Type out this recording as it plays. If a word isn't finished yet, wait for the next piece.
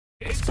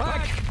It's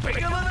back, bigger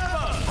than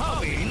ever.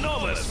 Harvey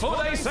Norman's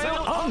 4-day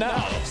sale on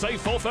now.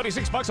 Save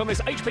 $436 on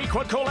this HP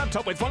quad-core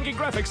laptop with funky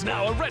graphics,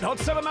 now a red-hot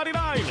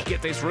 $7.99.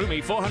 Get this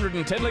roomy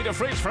 410-litre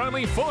fridge for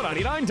only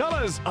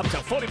 $4.99. Up to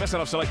 40%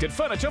 off selected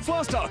furniture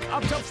floor stock.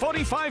 Up to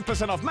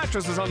 45% off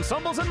mattresses,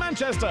 ensembles and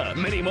Manchester.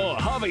 Many more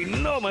Harvey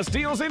Norman's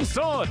deals in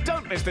store.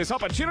 Don't miss this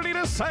opportunity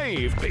to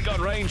save. Big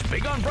on range,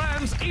 big on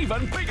brands,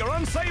 even bigger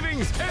on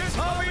savings. It's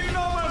Harvey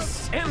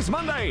Norman's. Ends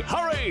Monday.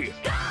 Hurry!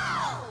 Go!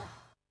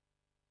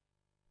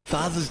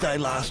 Father's Day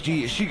last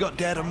year, she got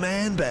Dad a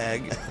man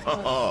bag.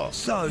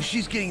 So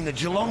she's getting the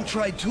Geelong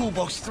Trade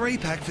Toolbox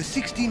 3-pack for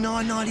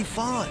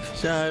 $69.95.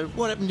 So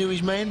what happened to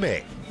his man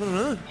bag? I don't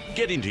know.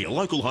 Get into your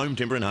local home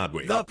timber and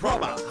hardware. The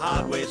proper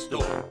hardware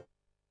store.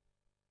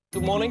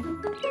 Good morning.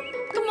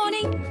 Good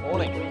morning.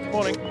 Morning.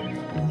 Morning.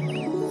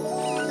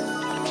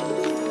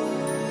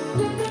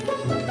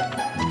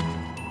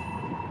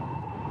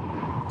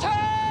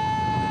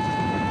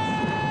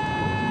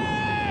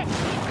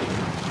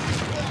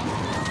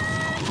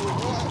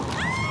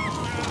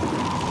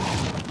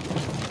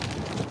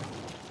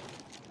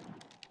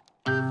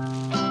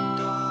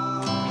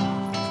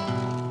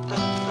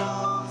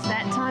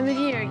 Of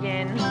year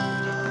again.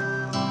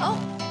 Oh,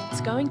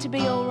 it's going to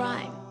be all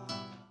right.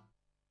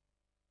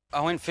 I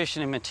went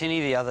fishing in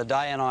Matini the other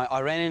day and I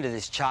ran into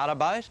this charter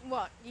boat.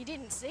 What, you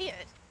didn't see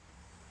it?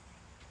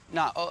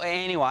 No,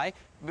 anyway,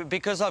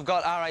 because I've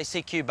got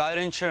RACQ boat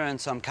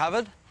insurance, I'm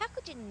covered. How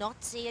could you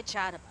not see a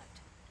charter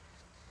boat?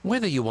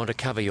 Whether you want to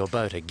cover your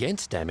boat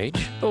against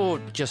damage or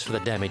just for the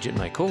damage it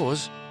may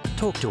cause,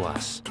 talk to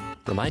us.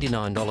 From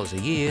 $89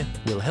 a year,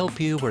 we'll help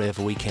you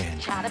wherever we can.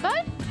 Charter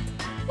boat?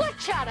 What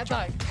charter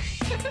boat?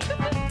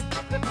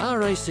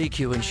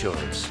 RACQ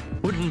Insurance.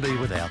 Wouldn't be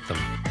without them.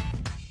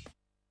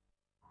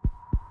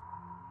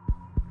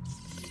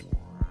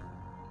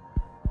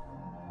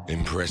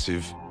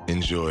 Impressive,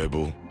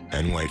 enjoyable,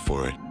 and wait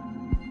for it,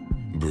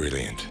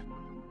 brilliant.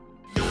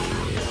 The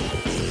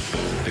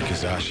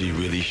Kazashi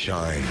really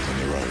shines on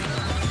the road.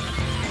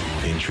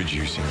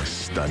 Introducing a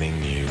stunning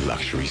new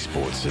luxury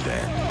sports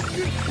sedan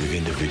with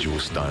individual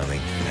styling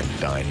and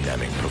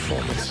dynamic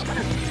performance.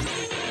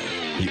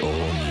 The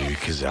all-new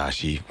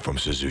Kazashi from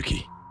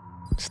Suzuki.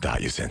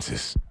 Start your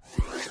senses.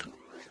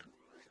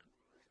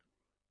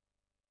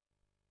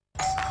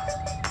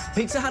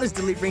 Pizza Hut is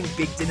delivering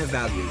big dinner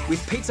value.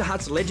 With Pizza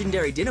Hut's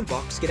legendary dinner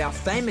box, get our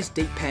famous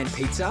deep pan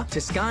pizza,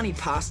 Tuscany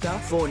pasta,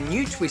 4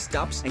 new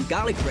twist-ups and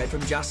garlic bread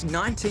from just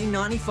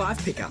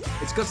 $19.95 pickup.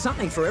 It's got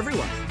something for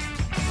everyone.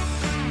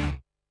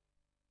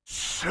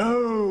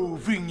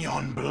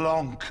 Sauvignon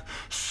Blanc.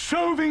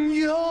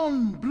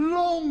 Sauvignon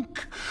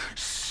Blanc.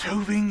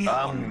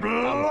 Sauvignon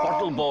Blanc.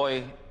 Bottle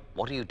boy,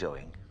 what are you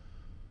doing?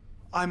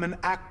 I'm an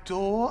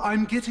actor.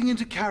 I'm getting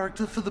into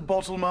character for the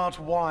Bottle Mart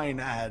wine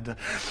ad.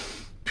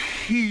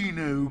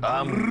 Pinot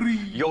Gris.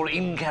 You're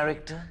in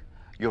character.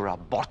 You're a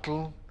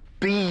bottle.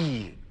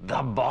 Be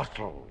the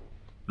bottle.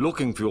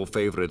 Looking for your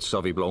favourite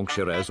Sauvignon Blanc,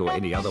 Shiraz or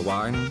any other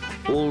wine?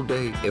 All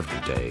day,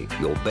 every day,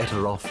 you're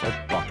better off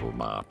at Bottle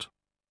Mart.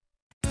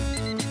 We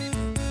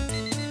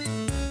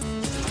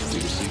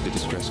received a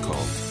distress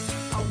call.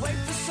 I'll wait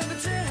for something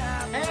to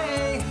happen.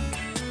 Hey!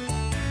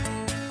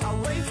 I'll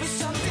wait for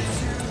something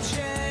to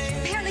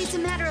change. Apparently it's a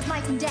matter of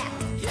life and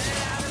death. Get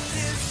out of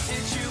this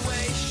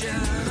situation.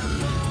 I'm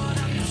bored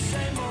of the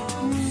same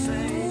old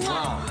thing.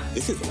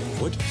 This is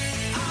awkward.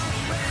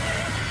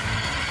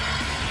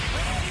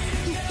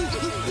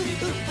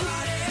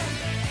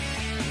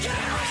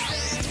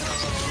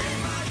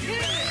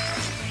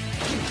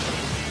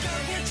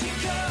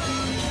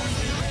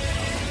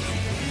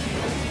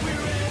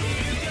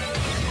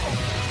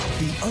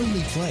 The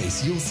only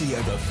place you'll see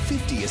over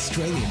 50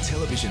 Australian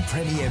television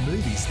premiere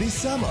movies this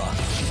summer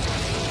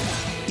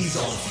is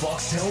on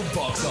Foxtel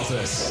Box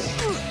Office.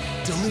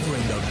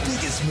 Delivering the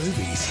biggest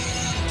movies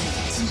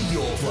to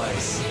your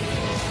place.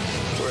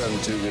 We're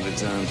having too good a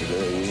time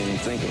today. We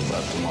ain't thinking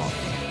about tomorrow.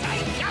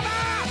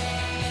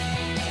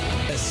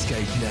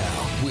 Escape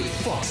now with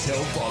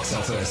Foxtel Box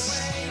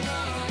Office.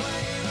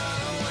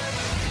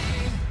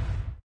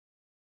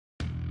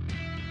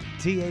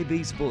 TAB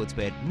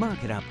Sportsbet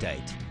Market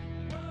Update.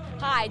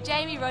 Hi,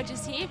 Jamie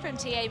Rogers here from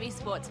TAB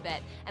Sportsbet,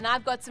 and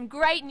I've got some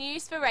great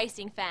news for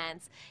racing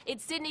fans.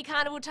 It's Sydney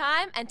Carnival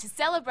time, and to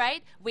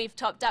celebrate, we've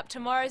topped up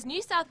tomorrow's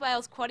New South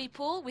Wales quaddie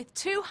pool with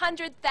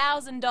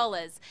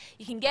 $200,000.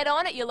 You can get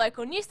on at your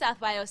local New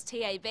South Wales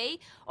TAB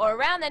or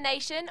around the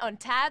nation on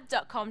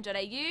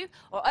tab.com.au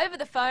or over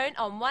the phone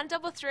on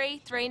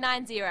 133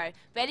 390.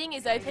 Betting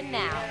is open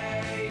now.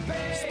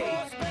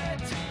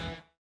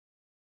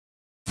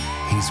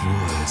 His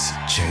words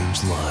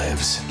change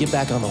lives. Get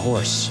back on the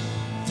horse.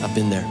 I've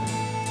been there.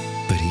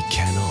 But he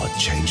cannot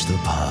change the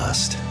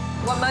past.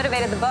 What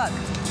motivated the book?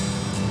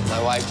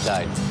 My wife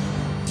died.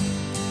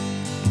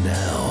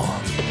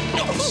 Now,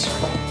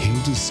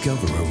 he'll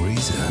discover a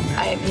reason.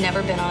 I've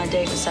never been on a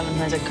date with someone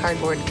who has a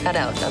cardboard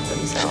cutout of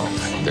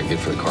themselves. They're good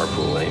for the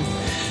carpool lane.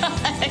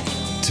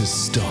 To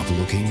stop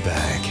looking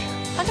back.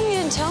 How come you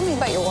didn't tell me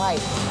about your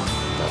wife?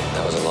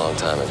 That was a long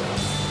time ago.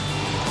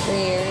 3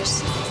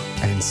 years.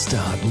 and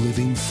start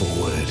living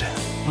forward.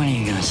 When are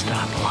you gonna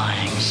stop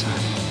lying, son?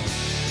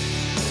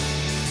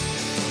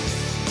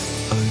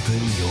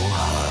 Open your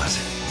heart.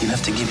 You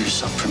have to give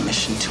yourself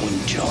permission to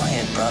enjoy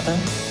it, brother.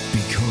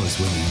 Because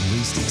when you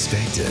least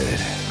expect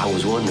it... I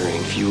was wondering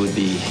if you would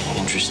be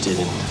interested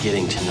in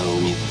getting to know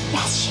me.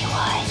 Yes, she would.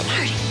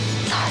 Marty,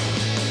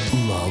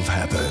 sorry. Love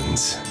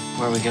happens.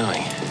 Where are we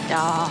going?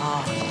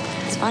 Oh,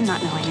 it's fun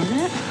not knowing, isn't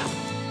it?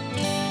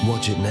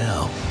 Watch it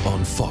now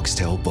on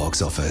Foxtel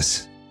Box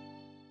Office.